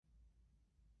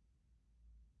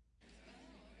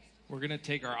We're going to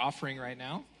take our offering right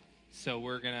now. So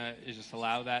we're going to just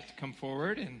allow that to come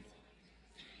forward. And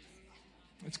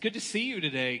it's good to see you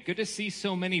today. Good to see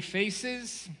so many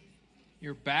faces.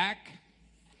 You're back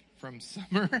from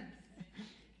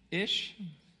summer-ish.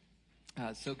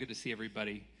 So good to see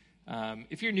everybody.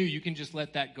 If you're new, you can just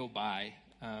let that go by.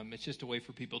 It's just a way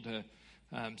for people to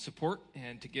support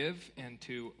and to give and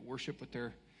to worship with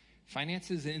their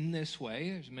finances in this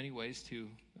way. There's many ways to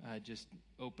just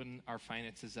open our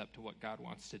finances up to what God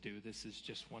wants to do. This is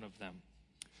just one of them.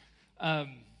 I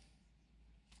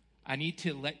need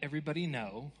to let everybody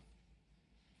know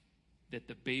that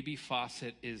the baby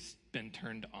faucet has been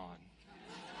turned on.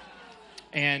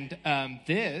 And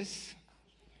this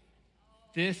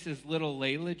is little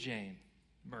Layla Jane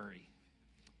Murray.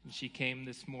 And she came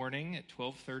this morning at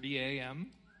 12:30 a.m.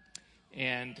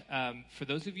 And for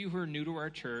those of you who are new to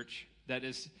our church, that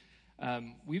is,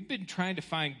 we've been trying to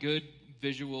find good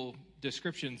visual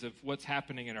descriptions of what's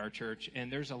happening in our church,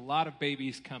 and there's a lot of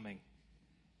babies coming.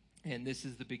 And this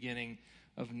is the beginning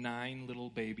of 9 little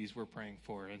babies we're praying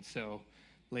for. And so,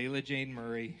 Layla Jane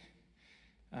Murray,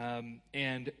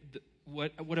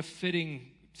 what a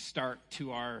fitting start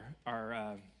to our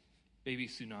baby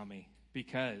tsunami,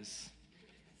 because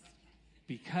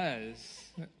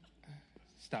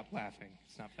stop laughing.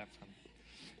 It's not that funny.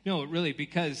 No, really,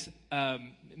 because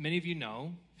many of you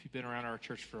know, if you've been around our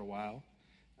church for a while,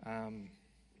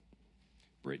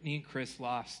 Brittany and Chris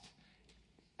lost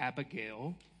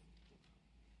Abigail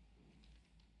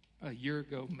a year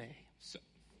ago May. So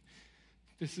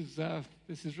this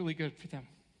is really good for them.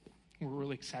 We're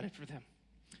really excited for them.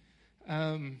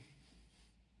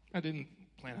 I didn't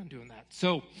plan on doing that.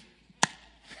 So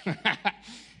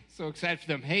so excited for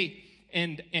them. Hey,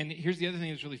 and here's the other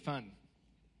thing that's really fun.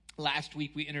 Last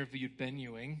week we interviewed Ben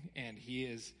Ewing, and he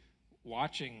is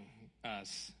watching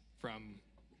us from,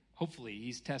 hopefully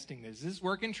he's testing this. Is this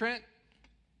working, Trent?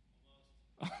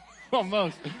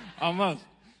 Almost.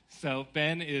 So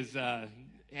Ben is, I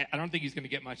don't think he's going to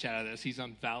get much out of this. He's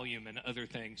on Valium and other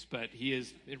things, but he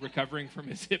is recovering from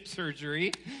his hip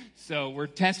surgery. So we're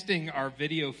testing our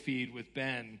video feed with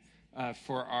Ben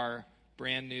for our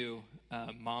brand new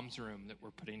mom's room that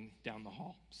we're putting down the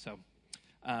hall. So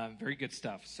very good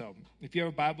stuff. So if you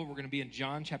have a Bible, we're going to be in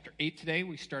John chapter 8 today.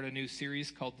 We start a new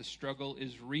series called The Struggle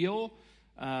is Real.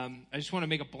 I just want to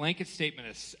make a blanket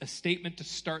statement, a statement to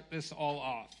start this all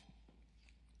off.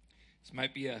 This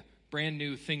might be a brand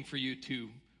new thing for you to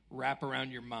wrap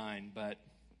around your mind, but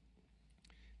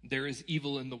there is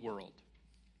evil in the world.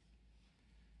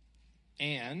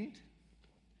 And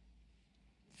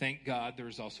thank God there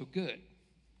is also good.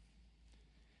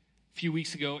 A few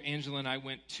weeks ago, Angela and I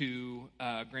went to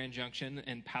Grand Junction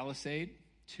and Palisade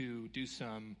to do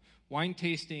some wine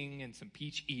tasting and some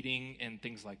peach eating and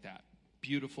things like that.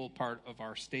 Beautiful part of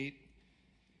our state.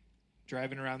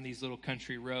 Driving around these little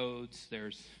country roads,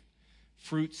 there's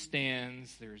fruit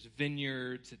stands, there's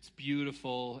vineyards, it's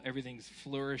beautiful, everything's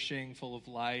flourishing, full of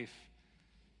life.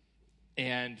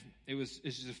 And it was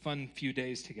just a fun few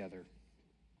days together.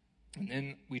 And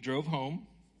then we drove home.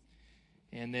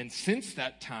 And then since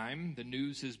that time, the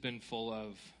news has been full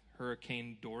of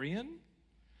Hurricane Dorian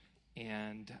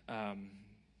and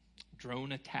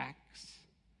drone attacks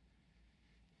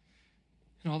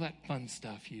and all that fun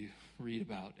stuff you read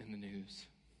about in the news.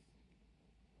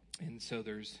 And so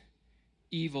there's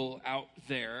evil out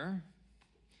there.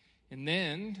 And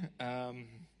then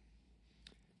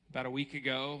about a week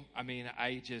ago,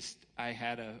 I just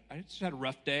had a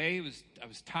rough day. I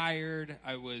was tired.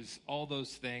 I was all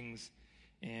those things.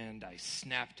 And I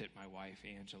snapped at my wife,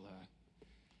 Angela.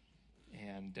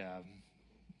 And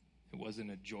it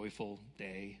wasn't a joyful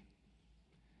day.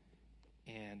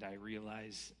 And I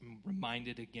realized, I'm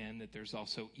reminded again that there's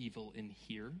also evil in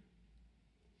here.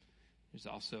 There's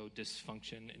also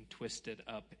dysfunction and twisted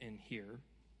up in here.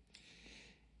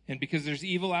 And because there's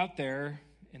evil out there,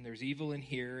 and there's evil in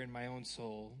here in my own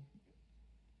soul,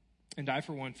 and I,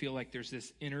 for one, feel like there's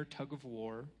this inner tug of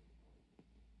war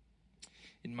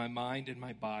in my mind and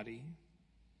my body.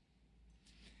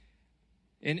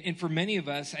 And for many of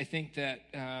us, I think that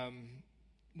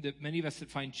many of us that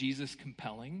find Jesus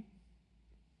compelling,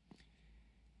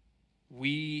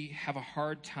 we have a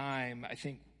hard time, I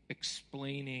think,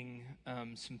 explaining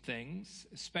some things,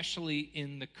 especially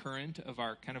in the current of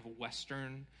our kind of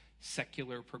Western,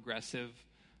 secular, progressive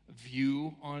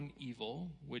view on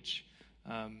evil, which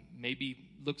maybe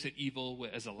looks at evil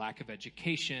as a lack of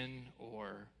education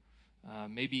or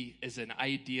maybe as an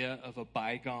idea of a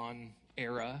bygone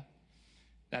era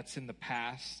that's in the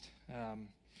past.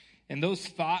 And those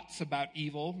thoughts about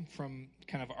evil from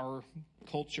kind of our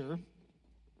culture,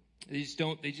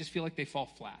 they just feel like they fall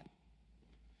flat.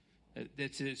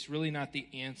 It's really not the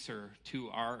answer to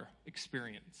our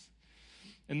experience.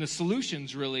 And the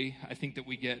solutions really, I think, that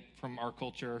we get from our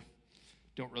culture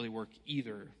don't really work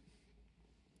either.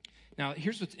 Now,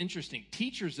 here's what's interesting.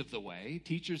 Teachers of the way,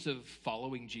 teachers of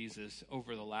following Jesus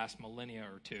over the last millennia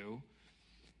or two,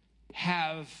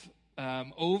 have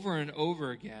over and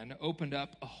over again opened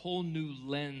up a whole new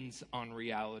lens on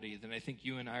reality than I think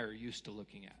you and I are used to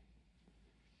looking at.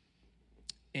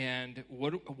 And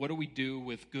what do we do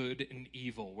with good and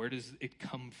evil? Where does it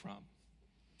come from?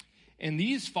 And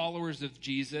these followers of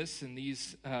Jesus and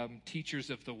these teachers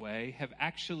of the way have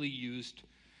actually used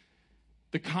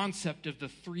the concept of the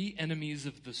three enemies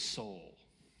of the soul: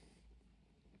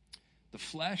 the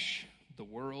flesh, the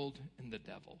world, and the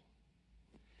devil,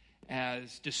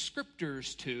 as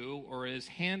descriptors to, or as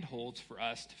handholds for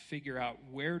us to figure out,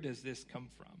 where does this come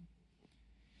from?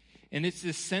 And it's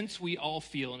this sense we all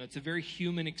feel, and it's a very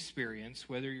human experience,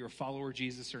 whether you're a follower of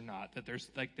Jesus or not, that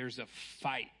there's a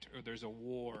fight or there's a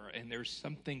war, and there's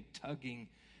something tugging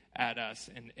at us,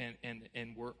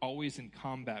 and we're always in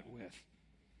combat with.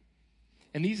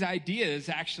 And these ideas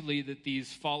actually that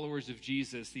these followers of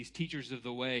Jesus, these teachers of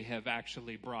the way, have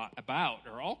actually brought about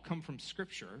are all come from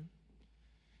Scripture.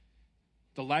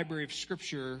 The library of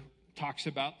Scripture talks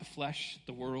about the flesh,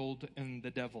 the world, and the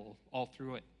devil all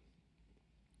through it.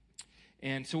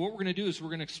 And so what we're going to do is we're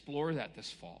going to explore that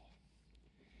this fall.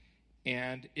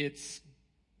 And it's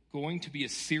going to be a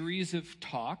series of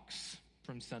talks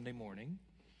from Sunday morning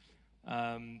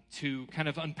to kind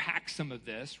of unpack some of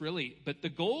this, really. But the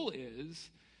goal is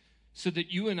so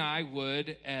that you and I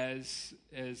would, as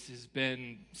has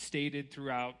been stated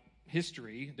throughout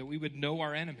history, that we would know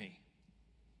our enemy.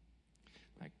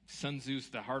 Like Sun Tzu's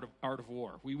The Art of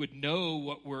War. We would know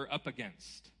what we're up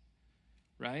against,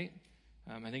 right?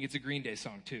 I think it's a Green Day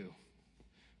song too.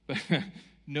 But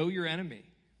know your enemy.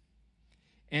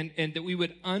 And that we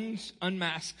would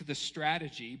unmask the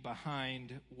strategy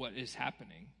behind what is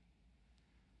happening.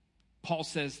 Paul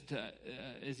says,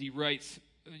 as he writes,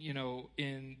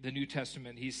 in the New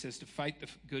Testament, he says to fight the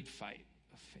good fight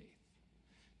of faith.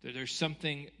 That there's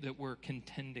something that we're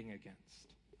contending against.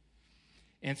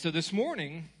 And so this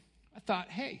morning, I thought,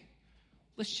 hey,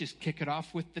 let's just kick it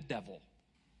off with the devil.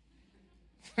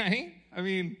 Right? I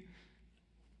mean,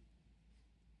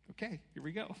 okay, here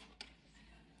we go.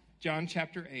 John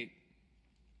chapter 8.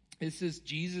 This is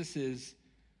Jesus'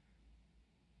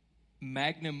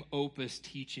 magnum opus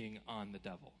teaching on the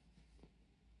devil.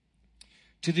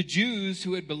 To the Jews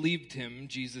who had believed him,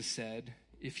 Jesus said,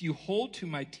 "If you hold to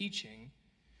my teaching,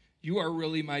 you are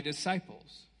really my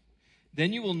disciples.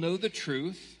 Then you will know the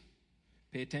truth,"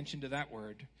 pay attention to that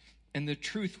word, "and the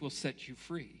truth will set you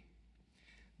free."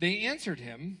 They answered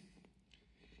him,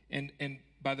 and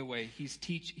by the way,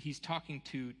 he's talking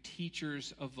to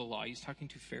teachers of the law. He's talking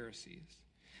to Pharisees.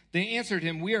 They answered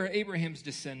him, "We are Abraham's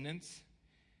descendants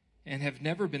and have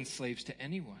never been slaves to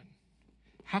anyone.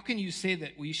 How can you say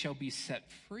that we shall be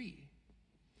set free?"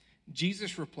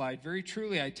 Jesus replied, "Very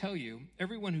truly I tell you,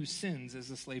 everyone who sins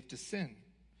is a slave to sin.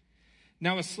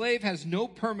 Now a slave has no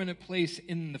permanent place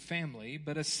in the family,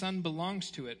 but a son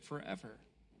belongs to it forever.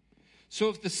 So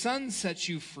if the Son sets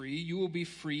you free, you will be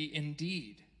free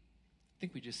indeed." I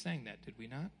think we just sang that, did we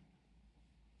not?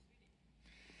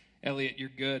 Elliot, you're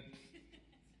good.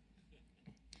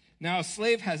 Now a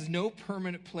slave has no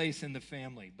permanent place in the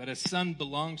family, but a son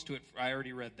belongs to it. I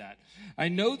already read that. I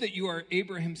know that you are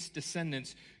Abraham's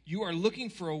descendants. You are looking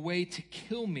for a way to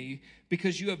kill me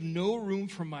because you have no room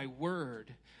for my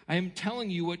word. I am telling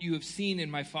you what you have seen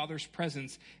in my Father's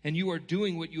presence, and you are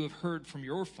doing what you have heard from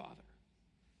your father.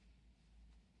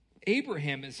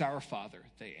 "Abraham is our father,"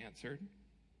 they answered.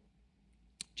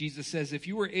 Jesus says, "If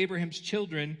you were Abraham's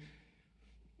children,"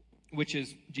 which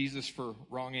is Jesus for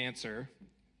wrong answer,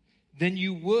 "then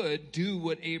you would do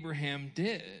what Abraham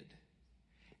did.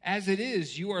 As it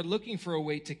is, you are looking for a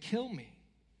way to kill me.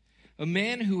 A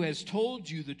man who has told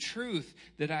you the truth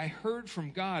that I heard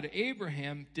from God.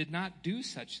 Abraham did not do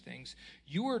such things.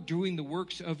 You are doing the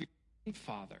works of your own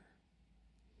father."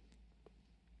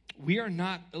 "We are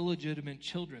not illegitimate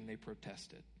children," they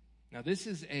protested. Now this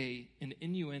is an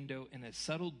innuendo and a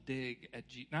subtle dig at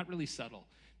not really subtle.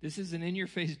 This is an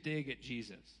in-your-face dig at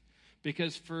Jesus.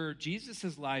 Because for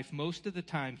Jesus' life, most of the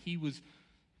time, he was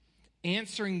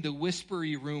answering the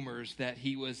whispery rumors that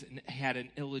he had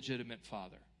an illegitimate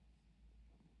father.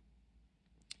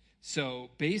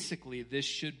 So basically, this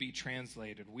should be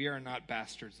translated, "We are not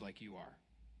bastards like you are.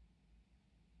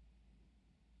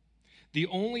 The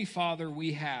only father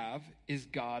we have is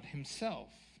God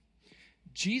himself."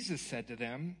 Jesus said to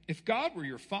them, "If God were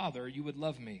your father, you would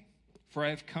love me, for I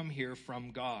have come here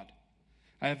from God.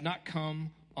 I have not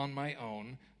come on my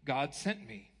own. God sent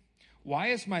me. Why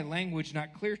is my language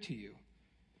not clear to you?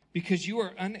 Because you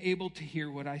are unable to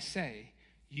hear what I say.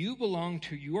 You belong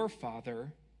to your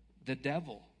father, the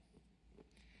devil.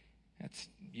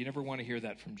 You never want to hear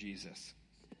that from Jesus.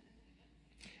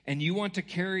 And you want to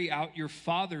carry out your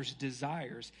father's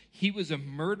desires. He was a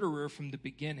murderer from the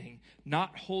beginning,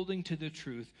 not holding to the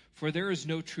truth, for there is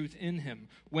no truth in him.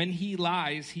 When he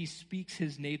lies, he speaks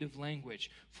his native language,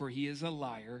 for he is a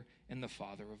liar and the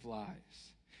father of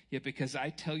lies. Yet because I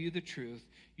tell you the truth,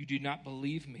 you do not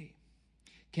believe me.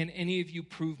 Can any of you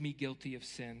prove me guilty of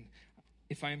sin?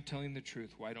 If I am telling the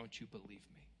truth, why don't you believe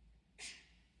me?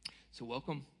 So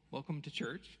welcome to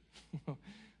church.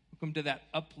 Welcome to that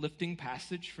uplifting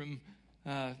passage from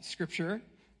Scripture.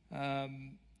 Now,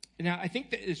 I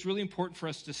think that it's really important for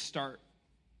us to start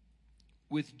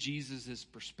with Jesus'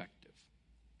 perspective.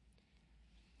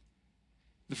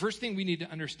 The first thing we need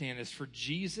to understand is for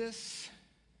Jesus,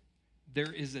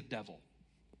 there is a devil.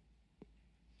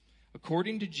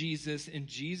 According to Jesus, in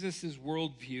Jesus'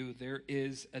 worldview, there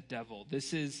is a devil.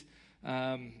 This is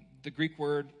the Greek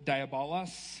word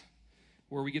diabolos,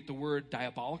 where we get the word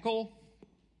diabolical,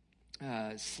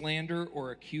 slander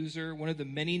or accuser. One of the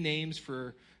many names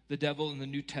for the devil in the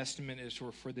New Testament is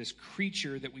for this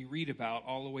creature that we read about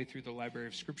all the way through the library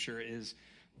of Scripture is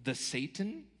the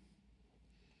Satan,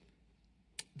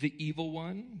 the evil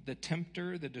one, the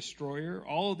tempter, the destroyer.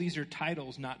 All of these are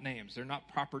titles, not names. They're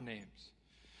not proper names.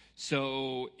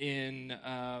 So in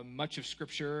much of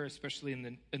Scripture, especially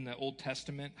in the Old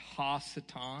Testament,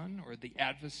 Ha-Satan, or the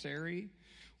adversary,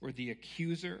 or the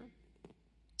accuser.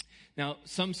 Now,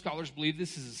 some scholars believe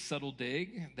this is a subtle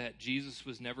dig, that Jesus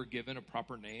was never given a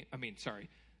proper name.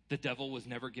 The devil was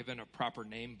never given a proper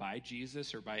name by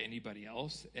Jesus or by anybody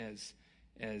else, as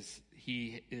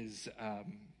he is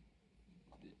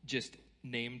just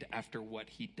named after what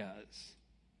he does.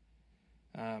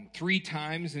 3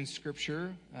 times in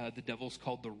Scripture, the devil's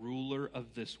called the ruler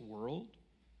of this world.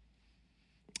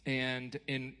 And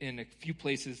in a few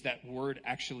places, that word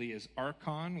actually is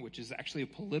archon, which is actually a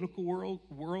political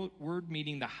word,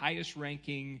 meaning the highest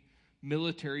ranking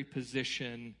military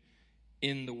position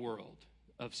in the world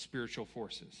of spiritual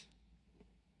forces.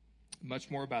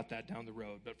 Much more about that down the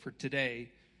road. But for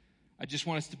today, I just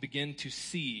want us to begin to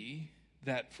see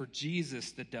that for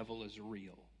Jesus, the devil is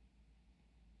real.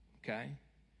 Okay?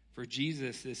 For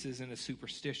Jesus, this isn't a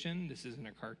superstition. This isn't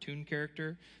a cartoon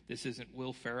character. This isn't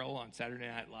Will Ferrell on Saturday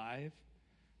Night Live.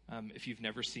 If you've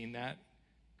never seen that,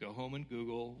 go home and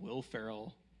Google Will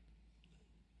Ferrell,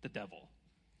 the devil.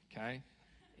 Okay?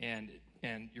 And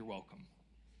you're welcome.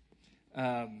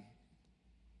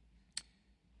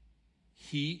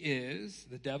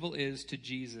 The devil is to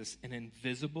Jesus an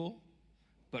invisible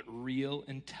but real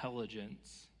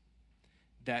intelligence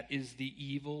that is the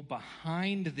evil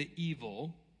behind the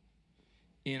evil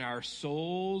in our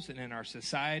souls and in our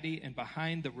society and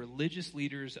behind the religious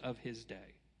leaders of his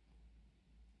day.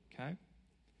 Okay?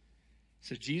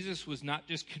 So Jesus was not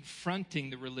just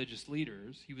confronting the religious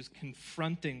leaders, he was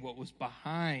confronting what was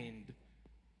behind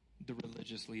the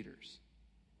religious leaders.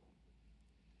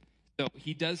 So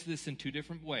he does this in 2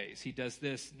 different ways. He does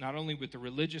this not only with the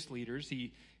religious leaders,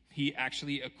 he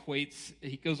actually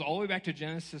he goes all the way back to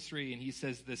Genesis 3, and he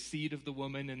says the seed of the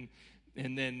woman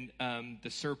and then the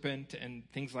serpent and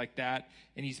things like that.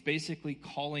 And he's basically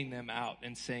calling them out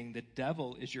and saying the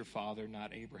devil is your father,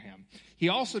 not Abraham. He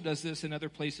also does this in other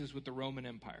places with the Roman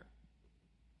Empire.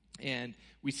 And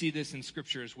we see this in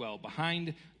Scripture as well.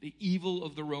 Behind the evil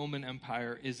of the Roman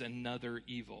Empire is another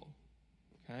evil.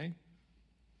 Okay?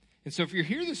 And so if you're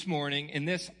here this morning and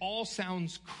this all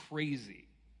sounds crazy,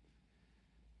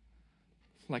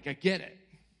 like I get it.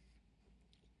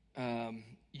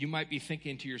 You might be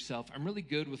thinking to yourself, I'm really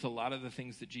good with a lot of the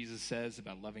things that Jesus says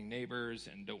about loving neighbors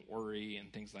and don't worry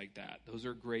and things like that. Those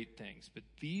are great things, but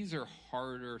these are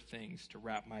harder things to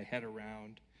wrap my head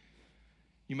around.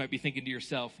 You might be thinking to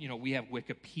yourself, we have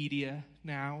Wikipedia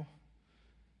now.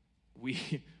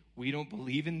 We don't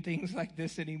believe in things like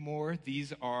this anymore.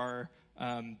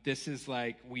 This is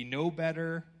like, we know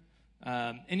better.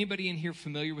 Anybody in here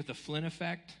familiar with the Flynn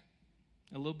effect?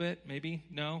 A little bit, maybe?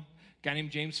 No? A guy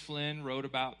named James Flynn wrote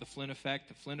about the Flynn effect.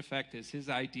 The Flynn effect is his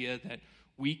idea that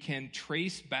we can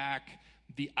trace back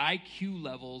the IQ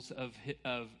levels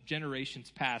of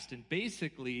generations past. And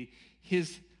basically,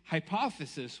 his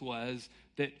hypothesis was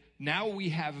that now we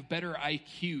have better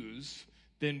IQs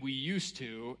than we used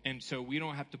to, and so we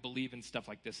don't have to believe in stuff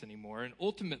like this anymore. And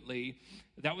ultimately,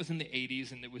 that was in the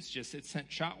 80s, and it sent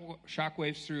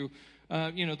shockwaves through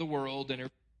the world, and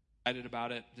everybody excited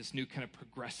about it. This new kind of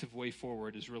progressive way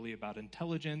forward is really about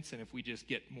intelligence, and if we just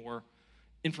get more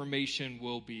information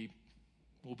will be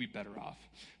better off.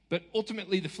 But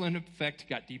ultimately, the Flynn effect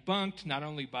got debunked, not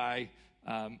only by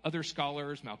other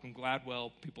scholars, Malcolm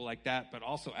Gladwell, people like that, but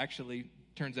also actually,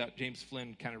 turns out James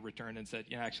Flynn kind of returned and said,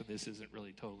 actually, this isn't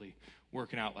really totally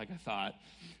working out like I thought.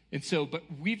 And so, but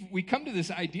we come to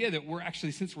this idea that we're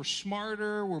actually, since we're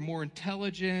smarter, we're more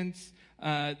intelligent,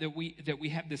 that we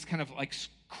have this kind of like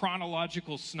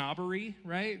chronological snobbery,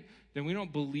 right? Then we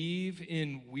don't believe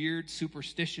in weird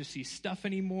superstitious-y stuff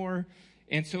anymore.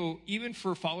 And so even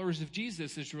for followers of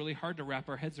Jesus, it's really hard to wrap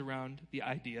our heads around the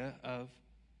idea of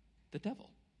the devil.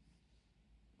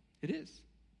 It is.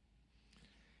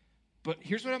 But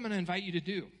here's what I'm going to invite you to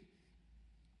do.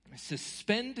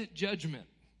 Suspend judgment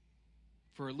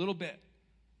for a little bit.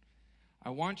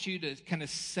 I want you to kind of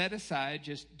set aside,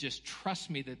 just trust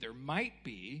me that there might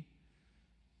be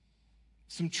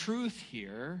some truth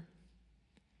here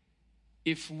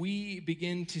if we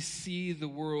begin to see the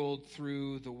world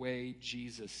through the way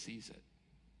Jesus sees it.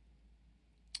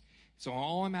 So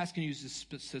all I'm asking you is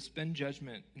to suspend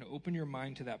judgment and open your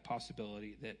mind to that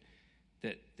possibility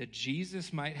that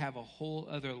Jesus might have a whole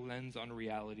other lens on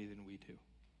reality than we do.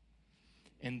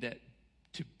 And that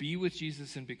to be with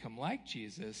Jesus and become like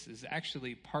Jesus is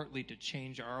actually partly to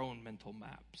change our own mental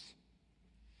maps.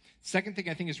 Second thing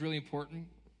I think is really important,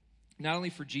 not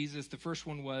only for Jesus, the first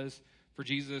one was, for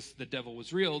Jesus, the devil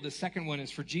was real. The second one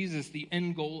is, for Jesus, the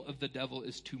end goal of the devil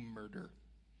is to murder,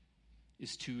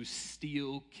 is to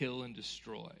steal, kill, and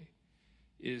destroy,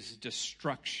 is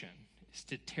destruction, is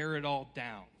to tear it all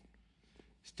down,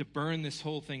 is to burn this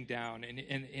whole thing down.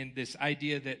 And this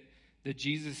idea that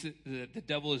Jesus, the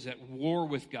devil is at war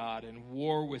with God and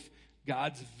war with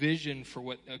God's vision for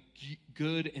what a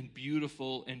good and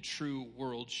beautiful and true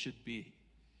world should be.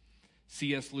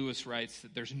 C.S. Lewis writes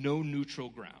that there's no neutral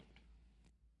ground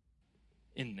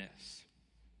in this.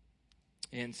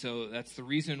 And so that's the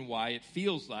reason why it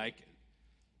feels like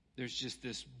there's just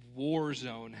this war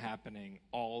zone happening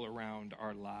all around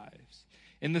our lives.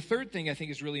 And the third thing I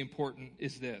think is really important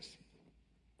is this.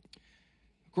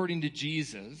 According to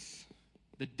Jesus,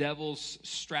 the devil's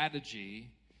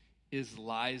strategy is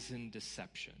lies and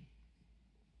deception.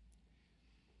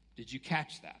 Did you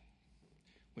catch that?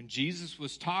 When Jesus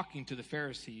was talking to the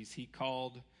Pharisees, he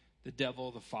called the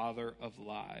devil the father of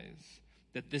lies.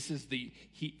 That this is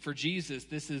for Jesus,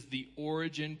 this is the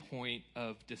origin point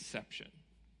of deception.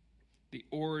 The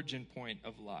origin point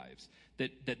of lies.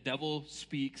 That the devil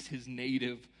speaks his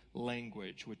native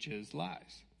language, which is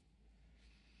lies.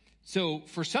 So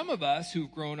for some of us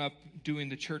who've grown up doing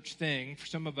the church thing, for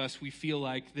some of us we feel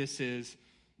like this is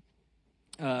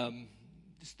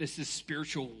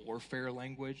spiritual warfare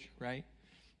language, right?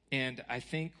 And I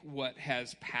think what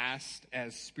has passed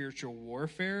as spiritual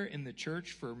warfare in the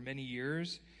church for many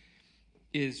years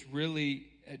is really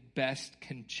at best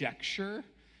conjecture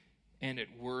and at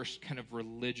worst kind of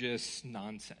religious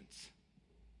nonsense.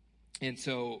 And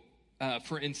so,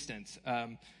 for instance,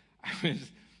 it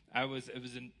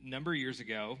was a number of years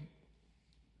ago,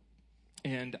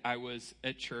 and I was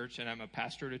at church, and I'm a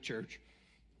pastor at a church,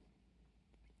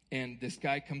 and this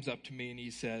guy comes up to me and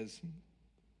he says,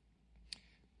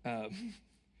 I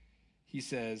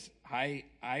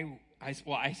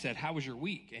said, how was your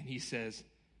week? And he says,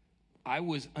 I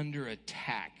was under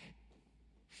attack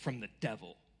from the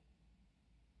devil.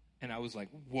 And I was like,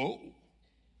 whoa.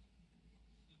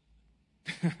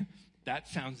 That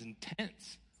sounds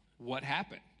intense. What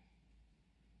happened?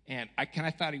 And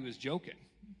I thought he was joking.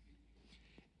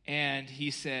 And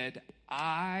he said,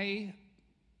 I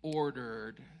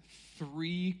ordered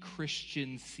 3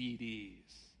 Christian CDs.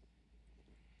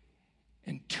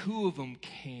 And 2 of them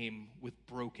came with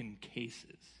broken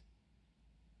cases.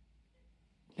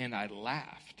 And I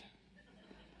laughed.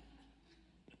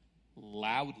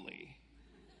 Loudly.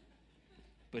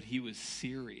 But he was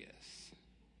serious.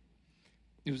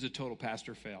 It was a total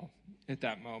pastor fail at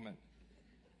that moment.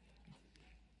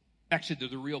 Actually,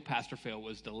 the real pastor fail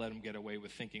was to let him get away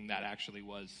with thinking that actually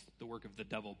was the work of the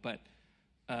devil. But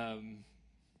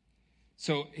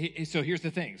so here's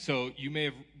the thing. So you may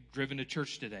have driven to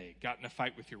church today, got in a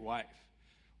fight with your wife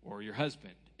or your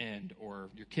husband or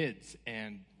your kids,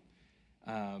 and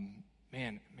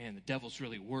man, the devil's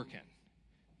really working.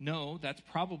 No, that's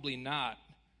probably not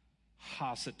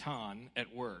Ha-Satan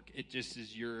at work. It just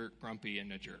is you're grumpy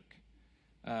and a jerk.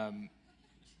 I'm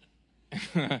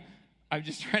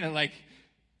just trying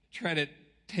to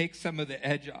take some of the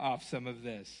edge off some of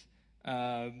this.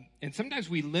 And sometimes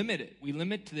we limit it. We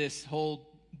limit this whole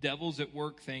devil's at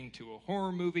work thing to a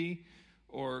horror movie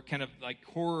or kind of like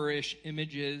horror-ish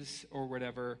images or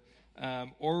whatever.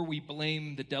 Or we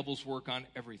blame the devil's work on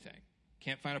everything.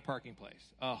 Can't find a parking place.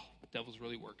 Oh, the devil's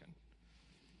really working.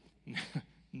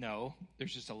 No,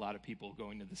 there's just a lot of people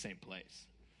going to the same place.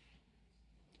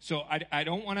 So I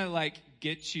don't want to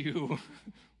get you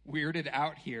weirded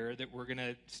out here that we're going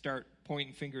to start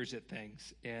pointing fingers at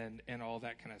things and all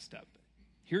that kind of stuff.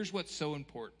 Here's what's so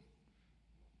important.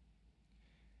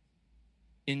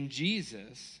 In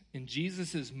Jesus'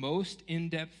 most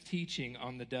in-depth teaching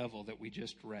on the devil that we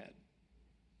just read,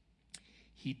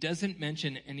 he doesn't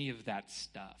mention any of that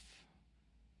stuff.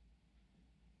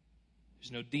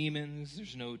 There's no demons,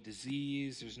 there's no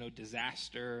disease, there's no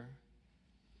disaster.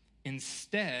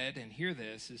 Instead, and hear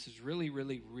this is really,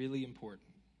 really, really important.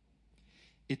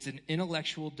 It's an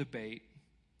intellectual debate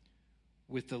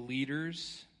with the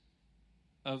leaders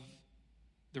of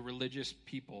the religious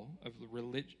people, of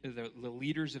the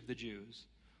leaders of the Jews,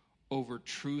 over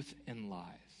truth and lies.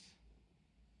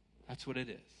 That's what it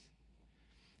is.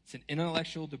 It's an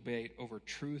intellectual debate over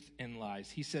truth and lies.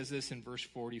 He says this in verse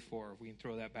 44. We can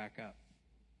throw that back up.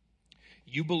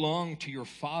 You belong to your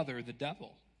father, the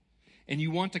devil, and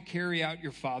you want to carry out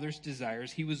your father's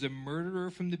desires. He was a murderer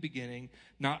from the beginning,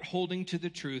 not holding to the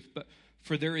truth,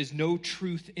 for there is no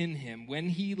truth in him. When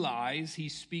he lies, he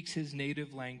speaks his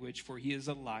native language, for he is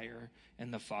a liar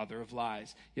and the father of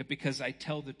lies. Yet because I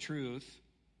tell the truth,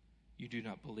 you do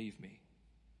not believe me.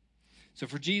 So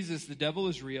for Jesus, the devil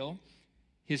is real.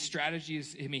 His strategy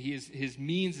is, his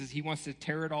means is he wants to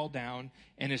tear it all down,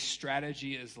 and his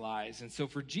strategy is lies. And so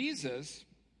for Jesus,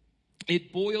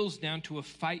 it boils down to a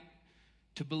fight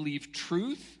to believe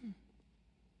truth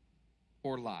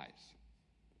or lies.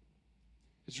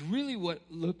 It's really what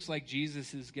looks like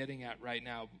Jesus is getting at right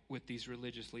now with these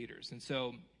religious leaders. And so,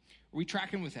 are we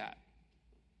tracking with that?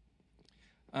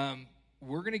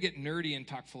 We're going to get nerdy and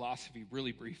talk philosophy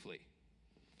really briefly.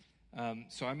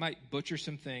 So I might butcher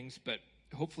some things, but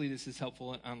hopefully this is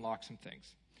helpful and unlock some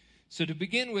things. So to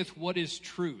begin with, what is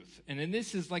truth? And then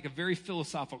this is like a very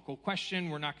philosophical question.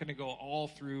 We're not going to go all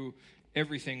through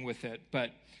everything with it,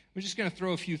 but we're just going to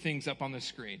throw a few things up on the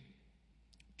screen.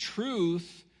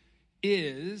 Truth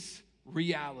is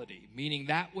reality, meaning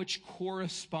that which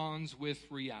corresponds with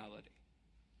reality.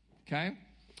 Okay?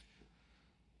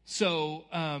 So,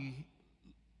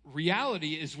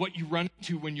 reality is what you run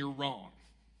into when you're wrong.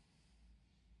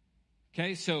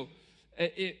 Okay? So,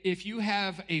 if you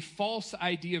have a false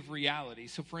idea of reality,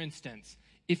 so for instance,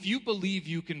 if you believe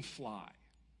you can fly,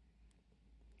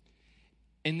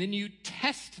 and then you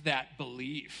test that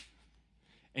belief,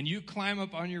 and you climb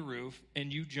up on your roof,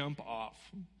 and you jump off,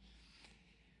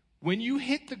 when you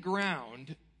hit the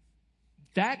ground,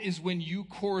 that is when you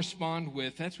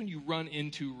that's when you run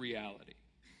into reality.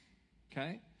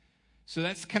 Okay? So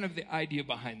that's kind of the idea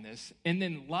behind this. And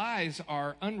then lies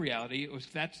are unreality.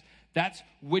 That's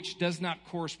which does not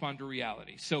correspond to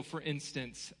reality. So for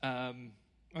instance, I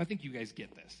think you guys get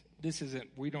this.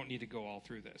 We don't need to go all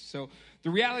through this. So the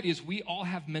reality is we all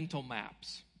have mental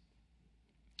maps.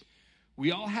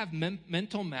 We all have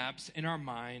mental maps in our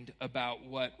mind about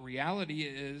what reality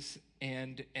is,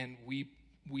 and we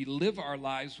live our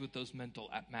lives with those mental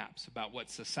maps about what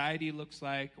society looks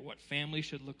like, or what family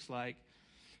should look like.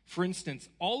 For instance,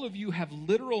 all of you have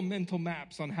literal mental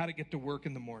maps on how to get to work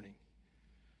in the morning,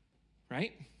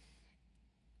 right?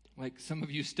 Like some of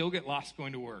you still get lost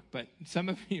going to work, but some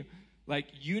of you,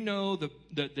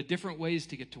 the different ways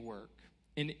to get to work.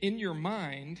 And in your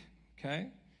mind, okay,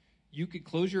 you could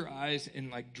close your eyes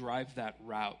and drive that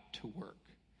route to work.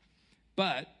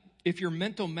 But if your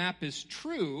mental map is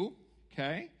true,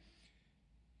 okay,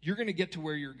 you're going to get to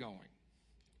where you're going.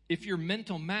 If your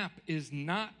mental map is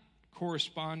not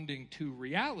corresponding to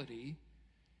reality,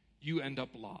 you end up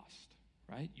lost,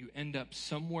 right? You end up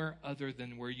somewhere other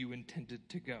than where you intended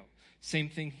to go. Same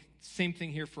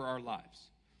thing here for our lives.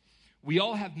 We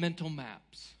all have mental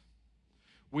maps.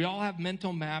 We all have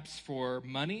mental maps for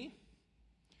money,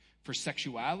 for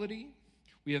sexuality.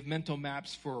 We have mental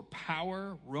maps for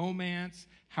power, romance,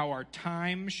 how our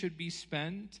time should be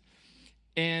spent,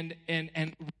 and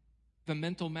the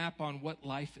mental map on what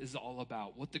life is all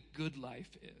about, what the good life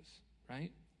is,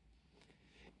 right?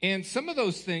 And some of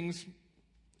those things,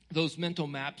 those mental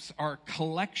maps, are a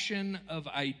collection of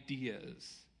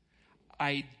ideas.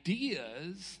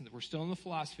 Ideas, we're still in the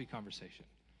philosophy conversation.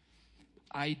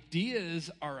 Ideas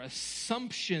are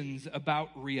assumptions about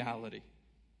reality.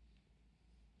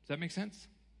 Does that make sense?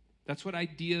 That's what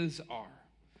ideas are.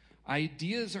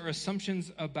 Ideas are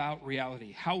assumptions about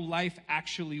reality, how life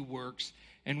actually works,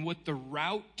 and what the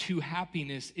route to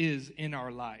happiness is in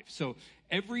our life. So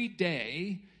every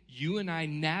day, you and I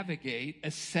navigate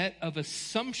a set of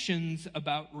assumptions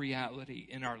about reality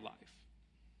in our life.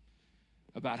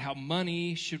 about how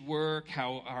money should work,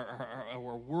 how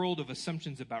our world of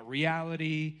assumptions about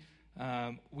reality.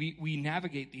 We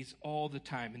navigate these all the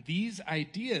time. And these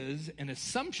ideas and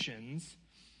assumptions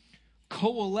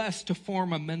coalesce to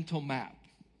form a mental map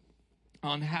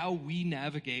on how we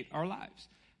navigate our lives,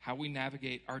 how we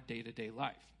navigate our day-to-day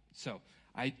life. So,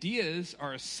 ideas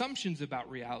are assumptions about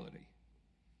reality.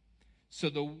 So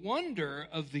the wonder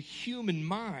of the human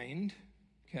mind,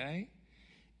 okay,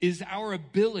 is our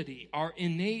ability, our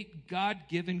innate,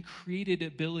 God-given, created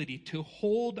ability to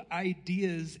hold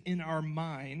ideas in our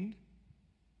mind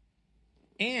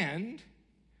and,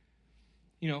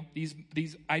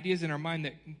 these ideas in our mind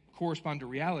that correspond to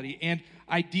reality and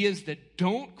ideas that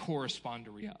don't correspond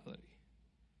to reality.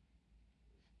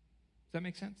 Does that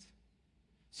make sense?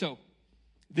 So,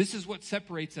 this is what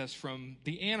separates us from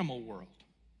the animal world.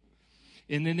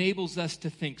 It enables us to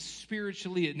think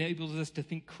spiritually. It enables us to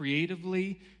think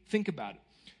creatively. Think about it.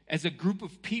 As a group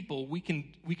of people, we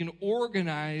can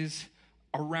organize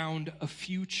around a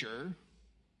future,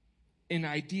 an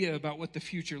idea about what the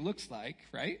future looks like,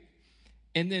 right?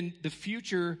 And then the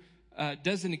future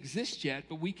doesn't exist yet,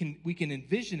 but we can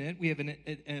envision it. We have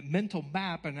a mental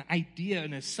map, an idea,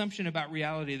 an assumption about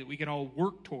reality that we can all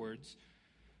work towards.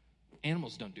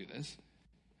 Animals don't do this.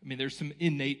 I mean, there's some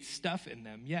innate stuff in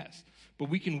them, yes. But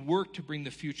we can work to bring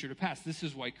the future to pass. This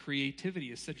is why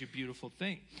creativity is such a beautiful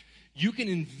thing. You can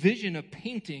envision a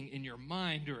painting in your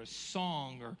mind or a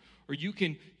song, or you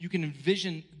can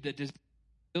envision the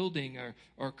building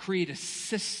or create a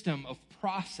system of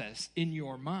process in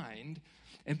your mind.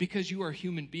 And because you are a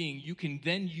human being, you can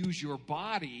then use your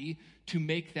body to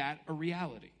make that a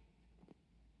reality.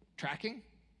 Tracking?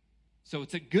 So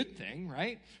it's a good thing,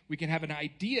 right? We can have an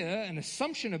idea, an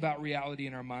assumption about reality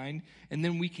in our mind, and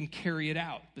then we can carry it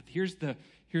out. But here's the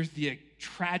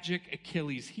tragic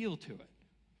Achilles heel to it.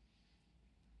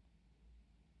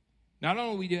 Not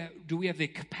only do we have the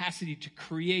capacity to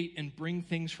create and bring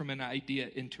things from an idea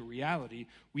into reality,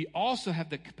 we also have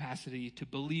the capacity to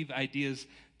believe ideas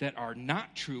that are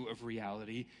not true of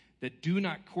reality, that do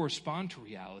not correspond to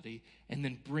reality, and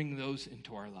then bring those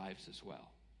into our lives as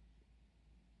well.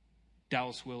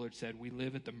 Dallas Willard said, we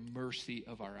live at the mercy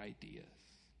of our ideas.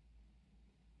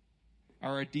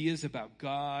 Our ideas about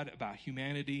God, about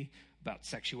humanity, about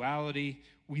sexuality,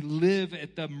 we live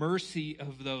at the mercy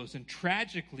of those. And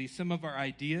tragically, some of our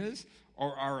ideas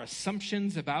or our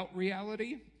assumptions about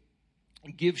reality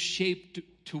give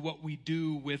shape to what we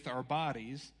do with our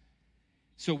bodies.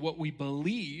 So what we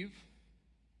believe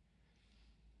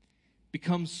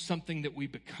becomes something that we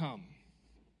become.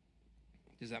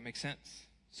 Does that make sense?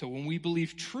 So when we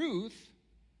believe truth,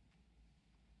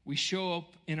 we show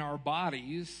up in our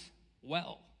bodies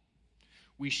well.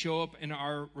 We show up in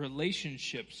our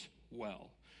relationships well.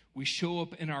 We show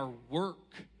up in our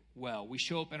work well. We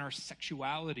show up in our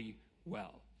sexuality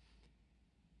well.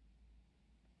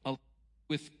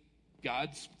 With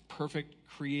God's perfect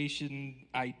creation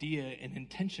idea and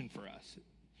intention for us,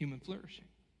 human flourishing.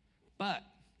 But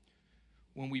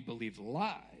when we believe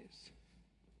lies,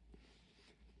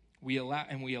 we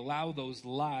allow those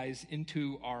lies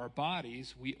into our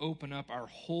bodies, we open up our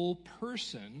whole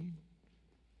person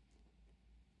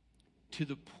to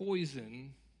the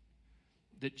poison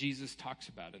that Jesus talks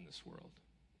about in this world.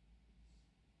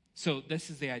 So this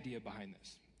is the idea behind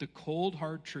this. The cold,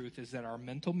 hard truth is that our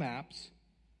mental maps,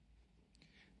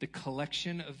 the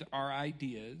collection of our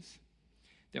ideas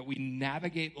that we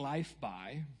navigate life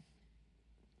by,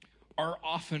 are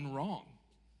often wrong.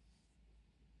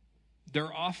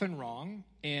 They're often wrong,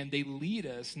 and they lead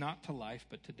us not to life,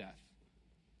 but to death.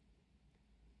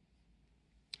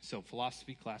 So,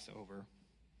 philosophy class over.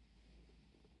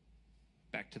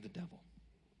 Back to the devil.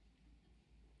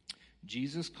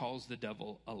 Jesus calls the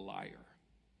devil a liar.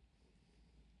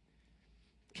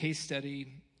 Case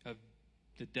study of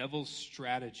the devil's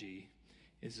strategy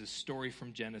is a story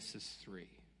from Genesis 3.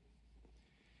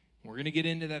 We're going to get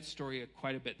into that story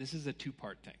quite a bit. This is a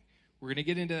two-part thing. We're going to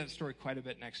get into that story quite a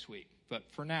bit next week. But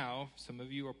for now, some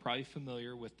of you are probably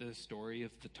familiar with the story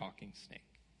of the talking snake.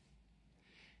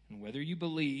 And whether you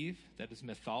believe that is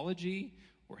mythology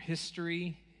or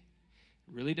history,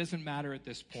 it really doesn't matter at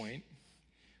this point.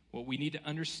 What we need to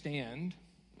understand,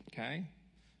 okay,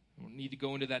 I don't need to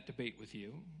go into that debate with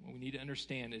you. What we need to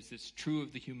understand is it's true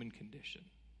of the human condition.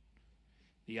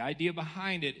 The idea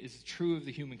behind it is true of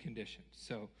the human condition.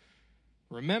 So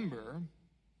remember,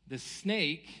 the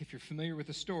snake, if you're familiar with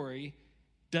the story,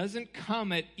 doesn't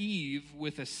come at Eve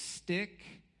with a stick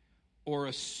or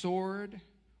a sword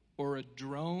or a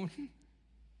drone,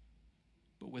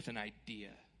 but with an idea.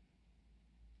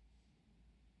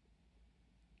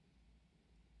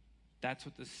 That's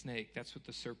what the snake, that's what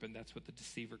the serpent, that's what the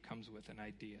deceiver comes with, an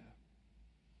idea.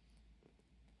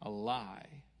 A lie.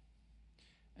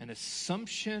 An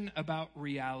assumption about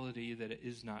reality that it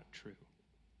is not true.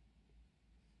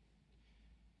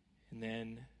 And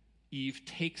then Eve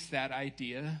takes that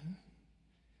idea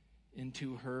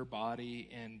into her body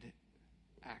and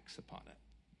acts upon it.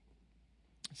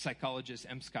 Psychologist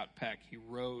M. Scott Peck, he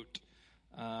wrote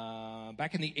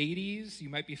back in the 80s, you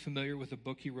might be familiar with a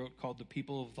book he wrote called The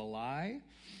People of the Lie,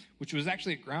 which was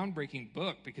actually a groundbreaking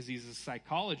book because he's a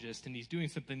psychologist and he's doing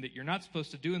something that you're not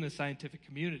supposed to do in the scientific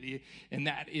community, and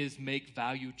that is make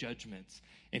value judgments.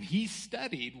 And he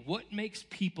studied what makes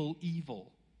people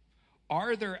evil.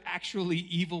 Are there actually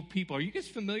evil people? Are you guys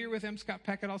familiar with M. Scott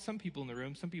Peck at all? Some people in the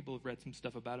room, some people have read some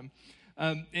stuff about him.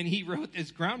 And he wrote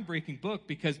this groundbreaking book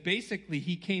because basically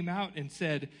he came out and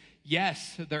said,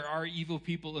 yes, there are evil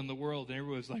people in the world. And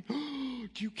everyone was like, oh,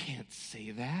 you can't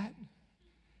say that.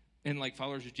 And like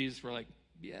followers of Jesus were like,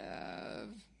 yeah,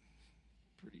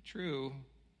 pretty true.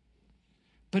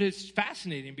 But it's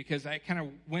fascinating because I kind of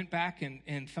went back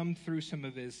and thumbed through some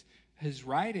of his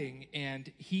writing,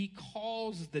 and he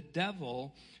calls the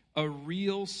devil a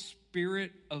real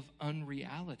spirit of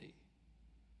unreality.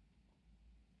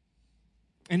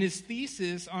 And his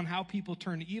thesis on how people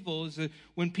turn evil is that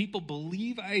when people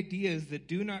believe ideas that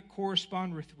do not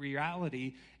correspond with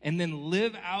reality and then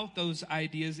live out those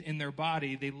ideas in their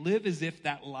body, they live as if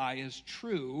that lie is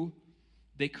true.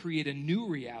 They create a new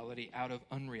reality out of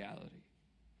unreality.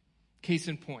 Case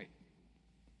in point.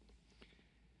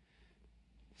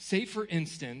 Say, for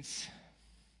instance,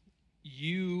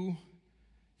 you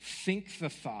think the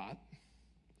thought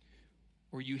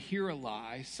or you hear a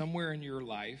lie somewhere in your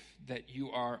life that you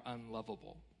are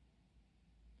unlovable.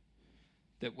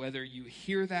 That whether you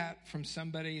hear that from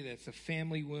somebody that's a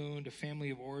family wound, a family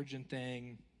of origin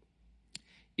thing,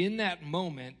 in that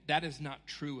moment, that is not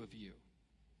true of you.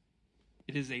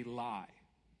 It is a lie.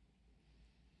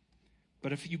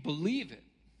 But if you believe it,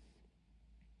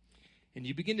 and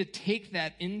you begin to take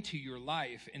that into your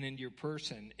life and into your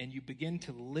person, and you begin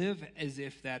to live as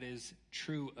if that is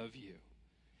true of you,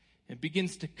 it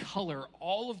begins to color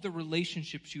all of the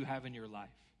relationships you have in your life.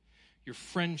 Your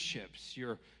friendships,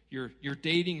 your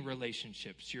dating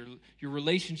relationships, your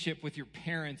relationship with your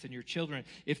parents and your children.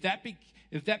 If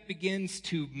that begins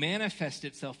to manifest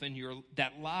itself in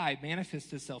that lie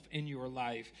manifests itself in your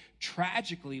life,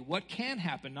 tragically, what can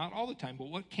happen, not all the time, but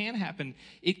what can happen,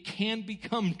 it can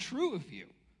become true of you.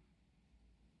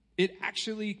 It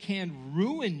actually can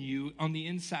ruin you on the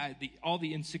inside, all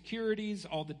the insecurities,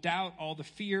 all the doubt, all the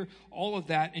fear, all of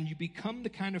that, and you become the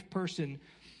kind of person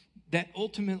that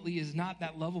ultimately is not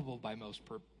that lovable by most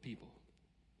people.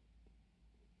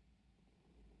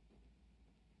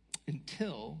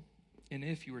 Until and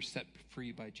if you are set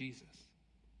free by Jesus.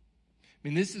 I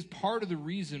mean, this is part of the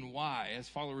reason why, as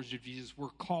followers of Jesus, we're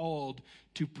called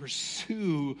to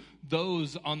pursue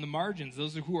those on the margins,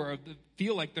 those who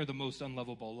feel like they're the most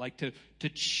unlovable, like to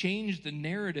change the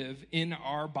narrative in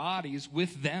our bodies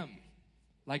with them,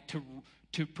 like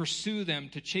to pursue them,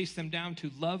 to chase them down,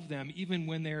 to love them, even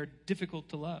when they're difficult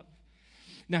to love.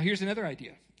 Now, here's another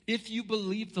idea. If you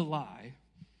believe the lie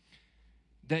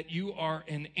that you are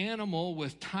an animal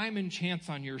with time and chance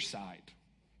on your side,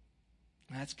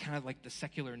 that's kind of like the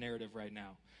secular narrative right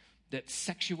now, that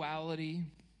sexuality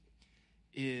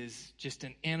is just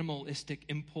an animalistic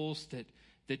impulse,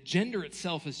 that gender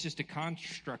itself is just a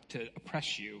construct to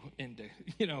oppress you into,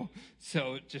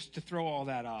 so just to throw all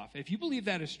that off. If you believe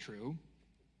that is true,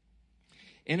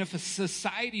 and if a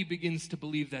society begins to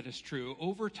believe that is true,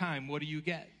 over time, what do you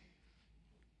get?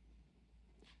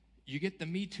 You get the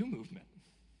Me Too movement.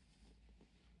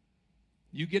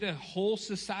 You get a whole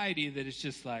society that is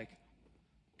just like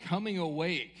coming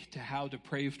awake to how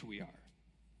depraved we are.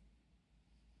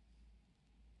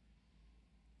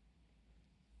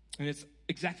 And it's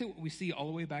exactly what we see all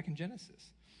the way back in Genesis.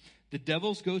 The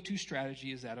devil's go-to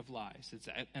strategy is that of lies. It's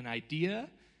an idea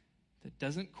that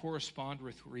doesn't correspond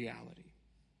with reality.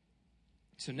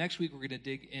 So next week we're going to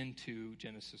dig into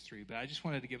Genesis 3, but I just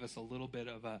wanted to give us a little bit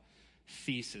of a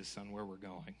thesis on where we're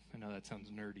going. I know that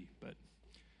sounds nerdy, but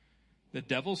the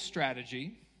devil's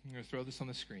strategy, I'm going to throw this on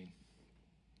the screen,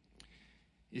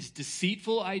 is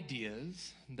deceitful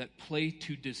ideas that play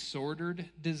to disordered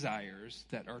desires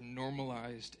that are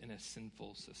normalized in a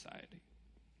sinful society.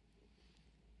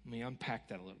 Let me unpack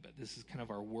that a little bit. This is kind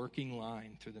of our working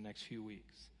line through the next few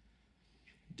weeks.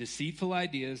 Deceitful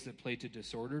ideas that play to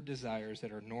disordered desires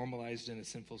that are normalized in a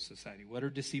sinful society. What are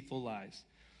deceitful lies?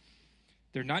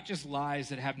 They're not just lies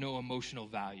that have no emotional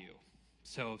value.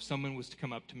 So if someone was to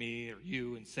come up to me or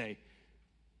you and say,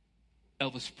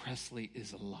 Elvis Presley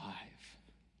is alive.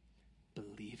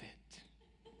 Believe it.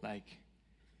 Like,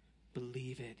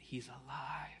 believe it. He's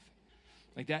alive.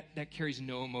 Like that carries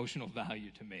no emotional value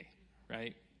to me,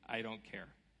 right? I don't care.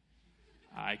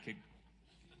 I could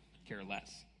care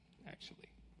less, actually.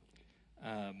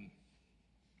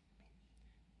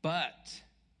 But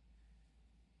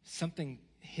something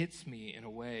hits me in a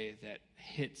way that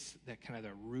hits that kind of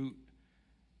the root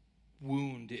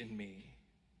wound in me.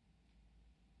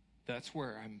 That's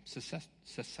where I'm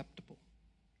susceptible.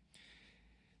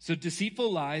 So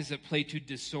deceitful lies that play to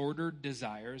disordered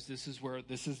desires. This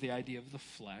is the idea of the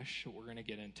flesh that we're going to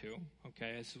get into.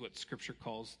 Okay, this is what Scripture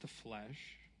calls the flesh.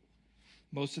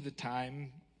 Most of the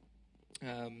time,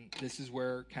 this is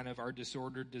where kind of our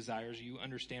disordered desires, you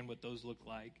understand what those look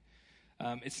like.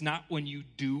 It's not when you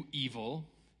do evil.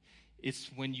 It's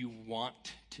when you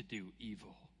want to do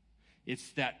evil.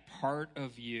 It's that part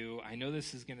of you. I know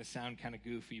this is going to sound kind of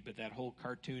goofy, but that whole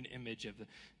cartoon image of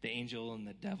the angel and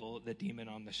the devil, the demon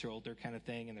on the shoulder kind of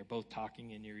thing, and they're both talking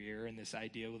in your ear, and this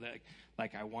idea that,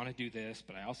 like, I want to do this,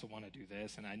 but I also want to do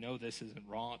this, and I know this isn't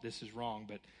wrong. This is wrong,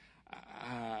 but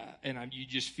you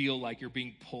just feel like you're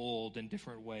being pulled in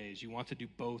different ways. You want to do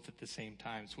both at the same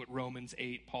time. It's what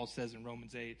Paul says in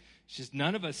Romans 8. It's just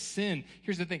none of us sin.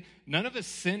 Here's the thing. None of us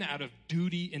sin out of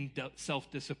duty and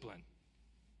self-discipline.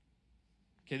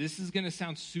 Okay, this is going to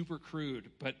sound super crude,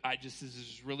 but this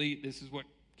is what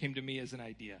came to me as an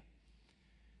idea.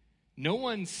 No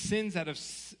one sins out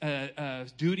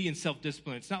of duty and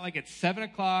self-discipline. It's not like it's 7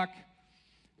 o'clock,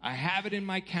 I have it in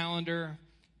my calendar,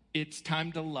 it's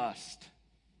time to lust.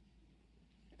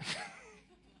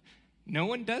 No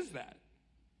one does that.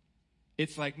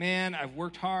 It's like, man, I've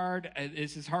worked hard.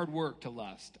 This is hard work to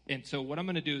lust. And so what I'm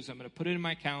going to do is I'm going to put it in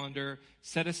my calendar,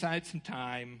 set aside some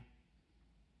time.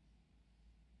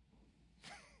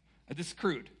 This is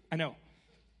crude, I know.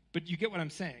 But you get what I'm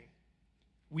saying.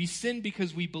 We sin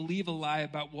because we believe a lie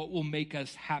about what will make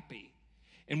us happy.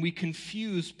 And we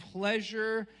confuse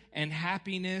pleasure and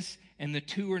happiness, and the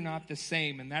two are not the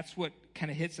same. And that's what kind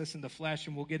of hits us in the flesh,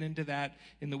 and we'll get into that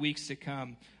in the weeks to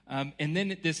come. And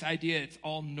then this idea, it's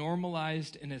all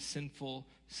normalized in a sinful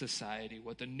society.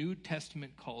 What the New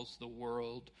Testament calls the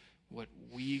world, what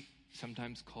we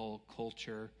sometimes call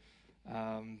culture.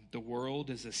 The world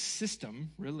is a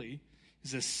system, really,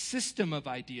 is a system of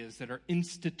ideas that are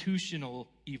institutional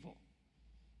evil.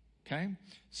 Okay?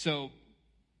 So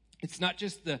it's not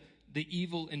just the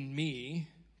evil in me,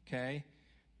 okay,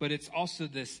 but it's also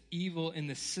this evil in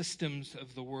the systems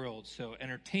of the world. So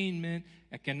entertainment,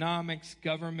 economics,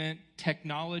 government,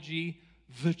 technology,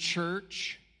 the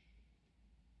church.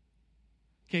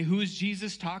 Okay, who is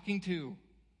Jesus talking to?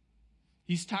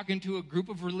 He's talking to a group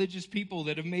of religious people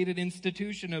that have made an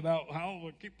institution about how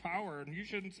we keep power and you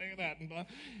shouldn't say that. And blah.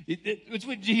 It's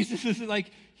what Jesus is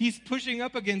like. He's pushing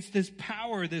up against this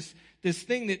power, this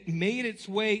thing that made its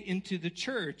way into the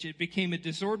church. It became a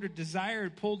disordered desire.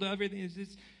 It pulled everything.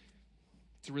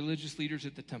 It's religious leaders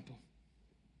at the temple.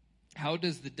 How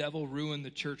does the devil ruin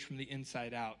the church from the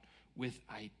inside out? With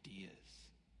ideas.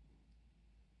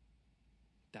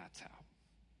 That's how.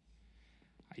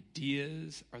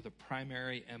 Ideas are the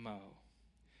primary MO,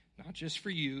 not just for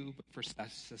you, but for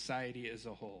society as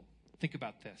a whole. Think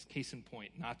about this. Case in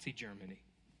point, Nazi Germany.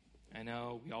 I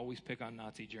know we always pick on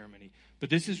Nazi Germany, but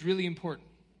this is really important.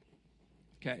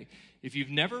 Okay? If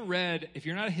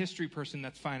you're not a history person,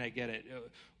 that's fine, I get it. One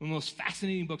of the most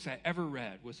fascinating books I ever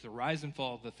read was The Rise and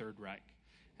Fall of the Third Reich.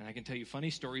 And I can tell you funny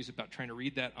stories about trying to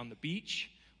read that on the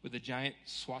beach with a giant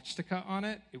swastika on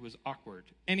it. It was awkward.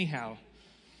 Anyhow,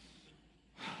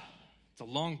 it's a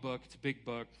long book, it's a big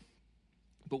book,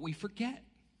 but we forget.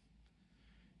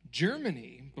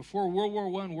 Germany, before World War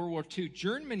I, World War II,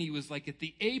 Germany was like at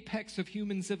the apex of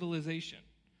human civilization.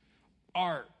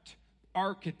 Art,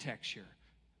 architecture,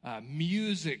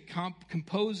 music,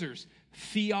 composers,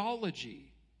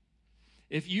 theology.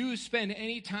 If you spend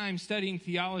any time studying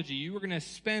theology, you were going to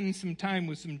spend some time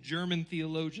with some German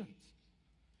theologians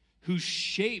who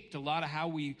shaped a lot of how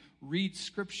we read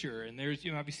Scripture. And there's,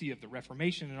 obviously you have the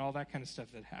Reformation and all that kind of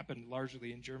stuff that happened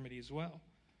largely in Germany as well.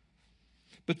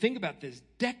 But think about this,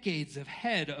 decades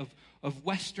ahead of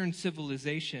Western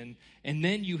civilization, and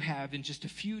then you have, in just a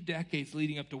few decades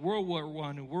leading up to World War I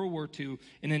and World War II,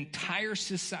 an entire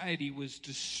society was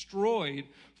destroyed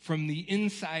from the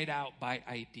inside out by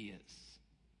ideas.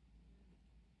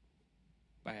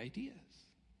 By ideas.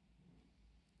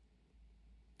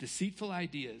 Deceitful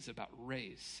ideas about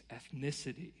race,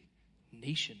 ethnicity,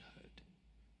 nationhood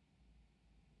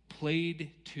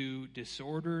played to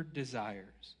disordered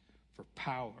desires for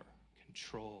power,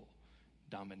 control,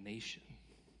 domination.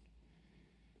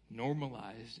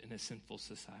 normalized in a sinful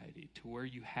society to where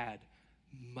you had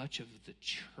much of the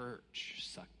church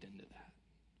sucked into that.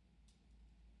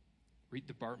 Read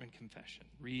the Bartman Confession.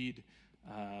 Read,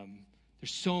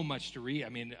 there's so much to read. I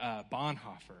mean,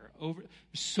 Bonhoeffer. There's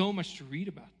so much to read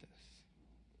about this.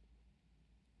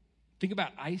 Think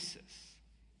about ISIS.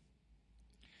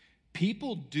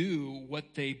 People do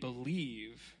what they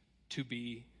believe to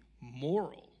be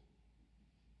moral,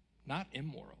 not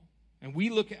immoral. And we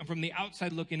look at, from the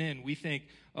outside looking in, we think,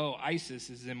 oh, ISIS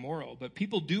is immoral. But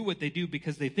people do what they do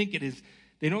because they think it is.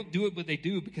 They don't do it what they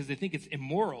do because they think it's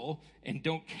immoral and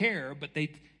don't care, but they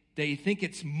think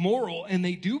it's moral and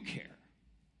they do care.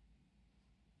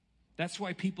 That's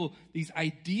why people, these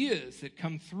ideas that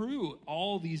come through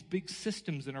all these big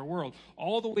systems in our world,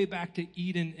 all the way back to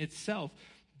Eden itself,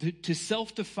 to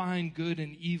self-define good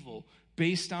and evil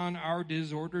based on our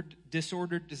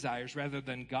disordered desires rather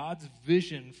than God's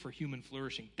vision for human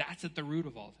flourishing. That's at the root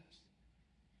of all this.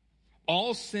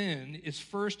 All sin is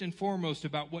first and foremost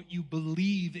about what you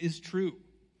believe is true.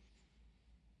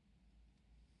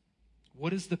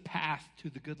 What is the path to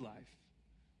the good life?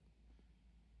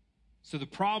 So the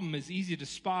problem is easy to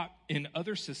spot in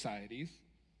other societies,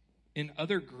 in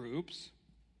other groups,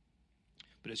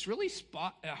 but it's really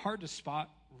hard to spot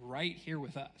right here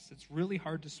with us. It's really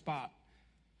hard to spot.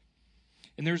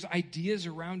 And there's ideas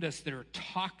around us that are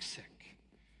toxic.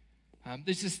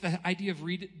 This is the idea of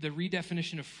the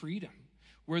redefinition of freedom,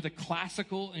 where the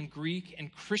classical and Greek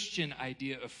and Christian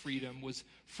idea of freedom was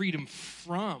freedom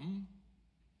from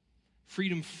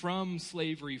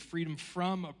slavery, freedom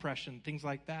from oppression, things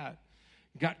like that.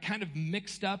 Got kind of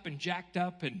mixed up and jacked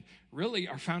up, and really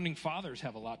our founding fathers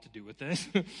have a lot to do with this.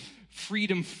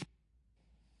 Freedom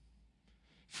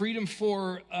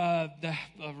for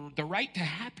the right to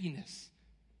happiness.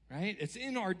 Right? It's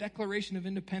in our Declaration of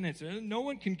Independence. No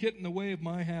one can get in the way of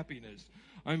my happiness.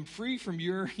 I'm free from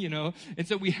your, And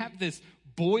so we have this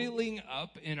boiling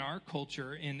up in our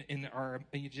culture, in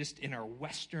our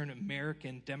Western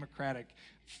American democratic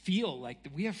feel like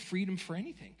we have freedom for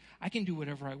anything. I can do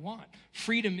whatever I want.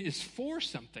 Freedom is for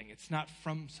something. It's not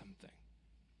from something.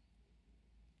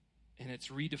 And it's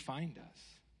redefined us.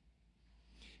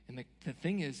 And the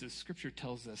thing is, Scripture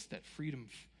tells us that freedom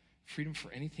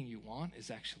for anything you want is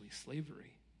actually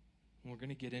slavery. And we're going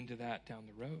to get into that down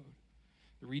the road.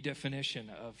 The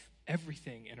redefinition of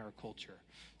everything in our culture.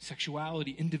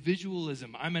 Sexuality,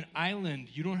 individualism. I'm an island.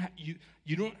 You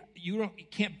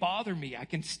can't bother me. I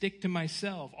can stick to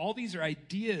myself. All these are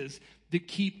ideas that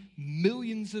keep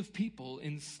millions of people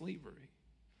in slavery.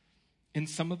 And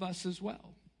some of us as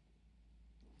well.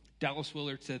 Dallas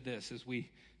Willard said this as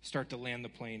we start to land the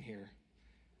plane here.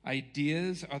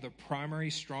 Ideas are the primary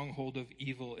stronghold of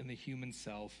evil in the human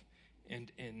self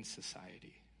and in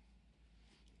society.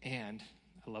 And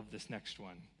I love this next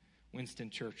one. Winston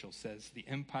Churchill says, the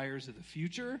empires of the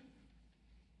future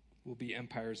will be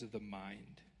empires of the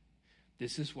mind.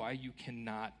 This is why you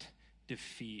cannot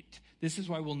defeat. This is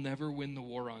why we'll never win the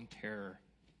war on terror.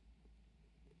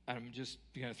 I'm just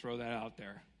going to throw that out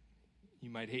there.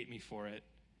 You might hate me for it.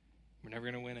 We're never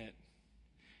going to win it.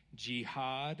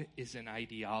 Jihad is an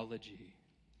ideology,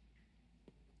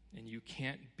 and you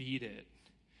can't beat it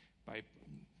by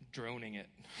droning it.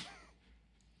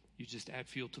 You just add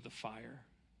fuel to the fire.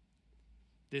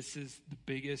 This is the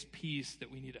biggest piece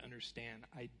that we need to understand,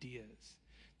 ideas.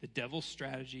 The devil's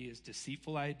strategy is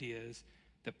deceitful ideas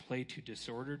that play to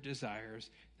disordered desires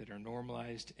that are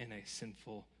normalized in a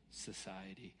sinful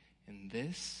society. And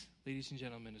this, ladies and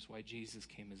gentlemen, is why Jesus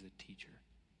came as a teacher.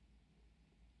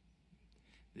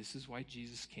 This is why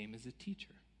Jesus came as a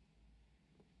teacher.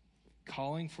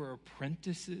 Calling for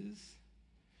apprentices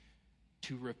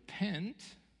to repent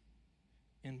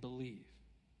and believe.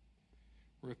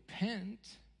 Repent,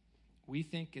 we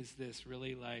think, is this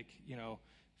really like,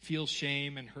 feel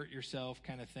shame and hurt yourself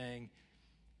kind of thing.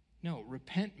 No,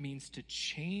 repent means to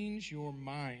change your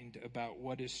mind about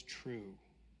what is true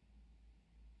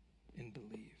and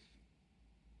believe.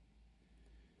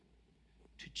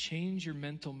 To change your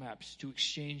mental maps, to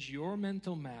exchange your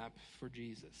mental map for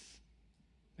Jesus'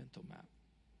 mental map.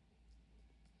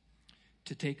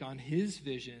 To take on his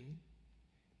vision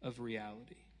of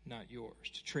reality, not yours.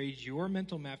 To trade your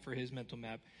mental map for his mental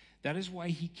map. That is why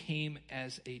he came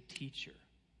as a teacher.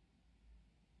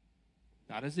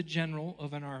 Not as a general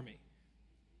of an army.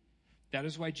 That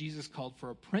is why Jesus called for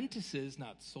apprentices,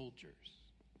 not soldiers.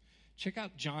 Check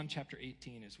out John chapter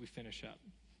 18 as we finish up.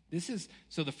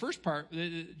 So the first part,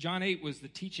 John 8 was the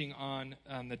teaching on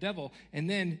the devil. And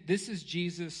then this is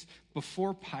Jesus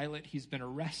before Pilate. He's been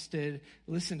arrested.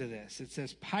 Listen to this. It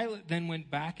says, Pilate then went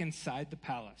back inside the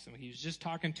palace. And he was just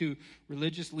talking to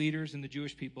religious leaders and the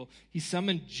Jewish people. He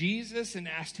summoned Jesus and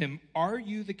asked him, "Are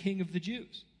you the king of the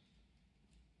Jews?"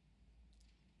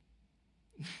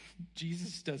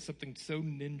 Jesus does something so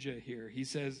ninja here. He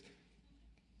says,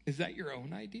 "Is that your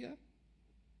own idea?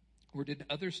 Or did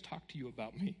others talk to you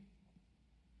about me?"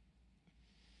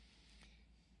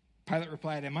 Pilate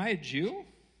replied, "Am I a Jew?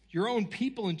 Your own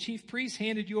people and chief priests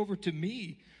handed you over to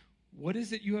me. What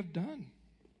is it you have done?"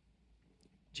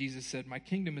 Jesus said, "My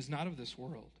kingdom is not of this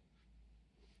world.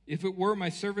 If it were, my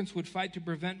servants would fight to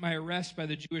prevent my arrest by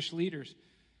the Jewish leaders.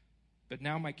 But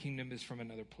now my kingdom is from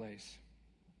another place."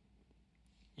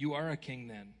 "You are a king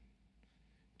then."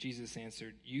 Jesus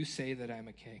answered, "You say that I'm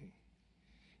a king.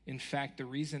 In fact, the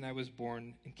reason I was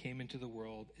born and came into the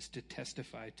world is to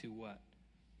testify to" what?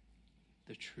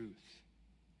 The truth.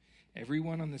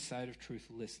 "Everyone on the side of truth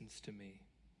listens to me."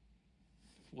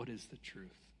 What is the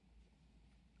truth?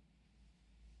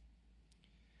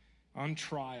 On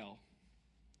trial,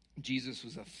 Jesus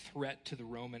was a threat to the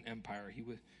Roman Empire.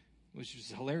 Which was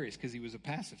hilarious because he was a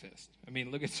pacifist. I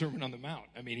mean, look at Sermon on the Mount.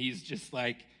 I mean, he's just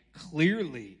like,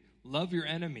 clearly, love your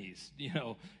enemies.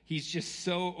 He's just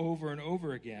so over and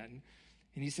over again.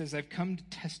 And he says, "I've come to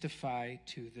testify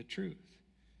to the truth."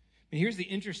 And here's the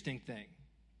interesting thing.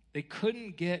 They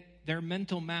couldn't get their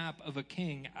mental map of a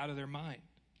king out of their mind.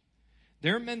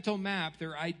 Their mental map,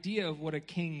 their idea of what a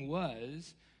king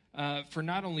was, for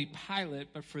not only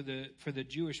Pilate, but for the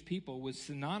Jewish people, was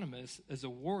synonymous as a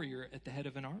warrior at the head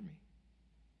of an army.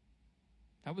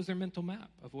 That was their mental map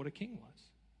of what a king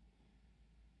was.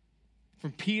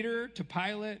 From Peter to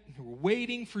Pilate, who were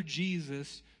waiting for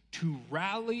Jesus to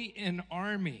rally an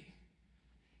army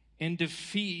and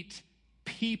defeat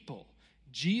people.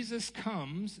 Jesus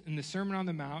comes in the Sermon on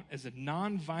the Mount as a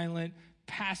nonviolent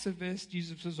pacifist.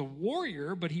 Jesus is a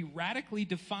warrior, but he radically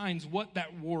defines what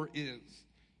that war is.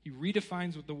 He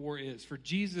redefines what the war is. For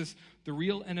Jesus, the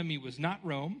real enemy was not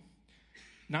Rome,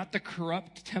 not the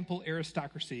corrupt temple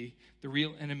aristocracy. The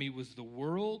real enemy was the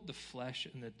world, the flesh,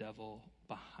 and the devil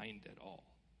behind it all.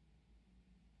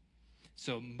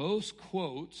 So most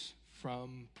quotes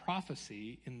from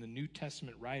prophecy in the New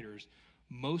Testament writers,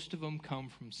 most of them come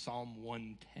from Psalm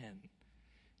 110.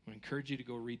 I encourage you to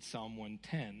go read Psalm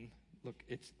 110. Look,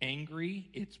 it's angry,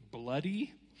 it's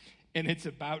bloody, and it's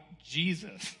about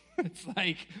Jesus. It's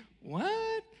like,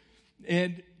 what?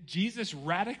 And Jesus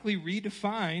radically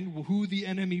redefined who the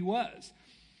enemy was.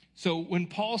 So when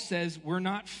Paul says we're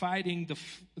not fighting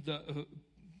the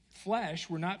flesh,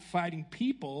 we're not fighting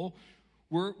people,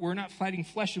 we're not fighting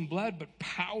flesh and blood, but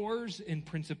powers and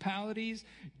principalities.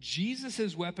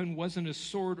 Jesus' weapon wasn't a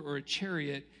sword or a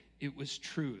chariot, it was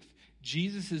truth.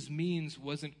 Jesus' means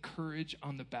wasn't courage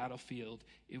on the battlefield,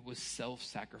 it was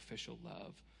self-sacrificial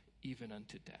love, even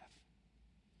unto death.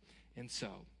 And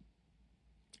so,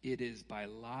 it is by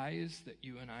lies that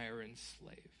you and I are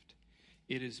enslaved.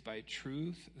 It is by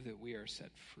truth that we are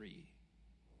set free.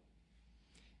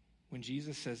 When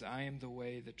Jesus says, "I am the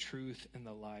way, the truth, and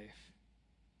the life,"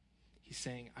 he's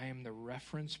saying, I am the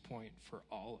reference point for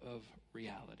all of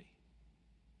reality.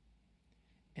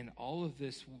 And all of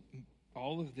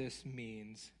this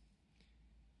means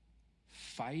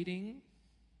fighting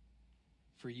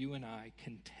for you and I,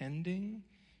 contending,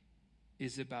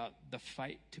 is about the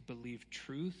fight to believe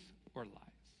truth or lies.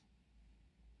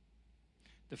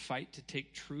 The fight to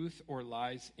take truth or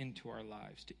lies into our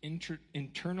lives, to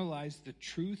internalize the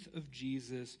truth of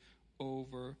Jesus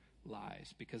over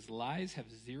lies, because lies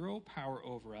have zero power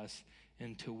over us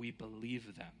until we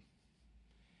believe them,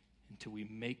 until we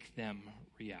make them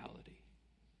reality.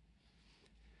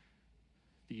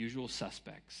 The usual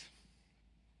suspects.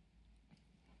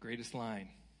 Greatest line.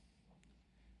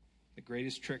 The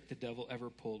greatest trick the devil ever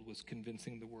pulled was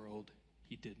convincing the world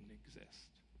he didn't exist.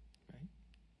 Right?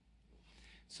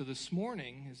 So this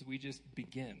morning, as we just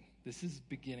begin, this is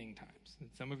beginning times. And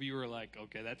some of you are like,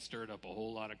 okay, that stirred up a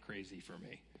whole lot of crazy for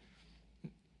me.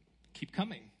 Keep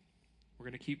coming. We're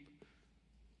going to keep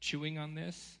chewing on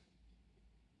this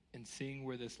and seeing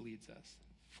where this leads us.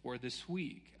 For this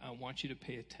week, I want you to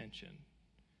pay attention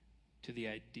to the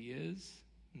ideas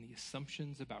and the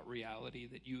assumptions about reality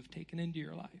that you have taken into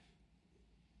your life.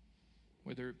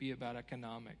 Whether it be about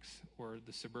economics or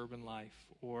the suburban life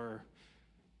or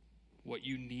what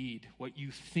you need, what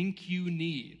you think you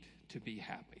need to be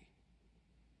happy.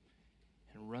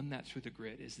 And run that through the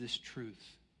grid. Is this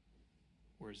truth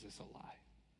or is this a lie?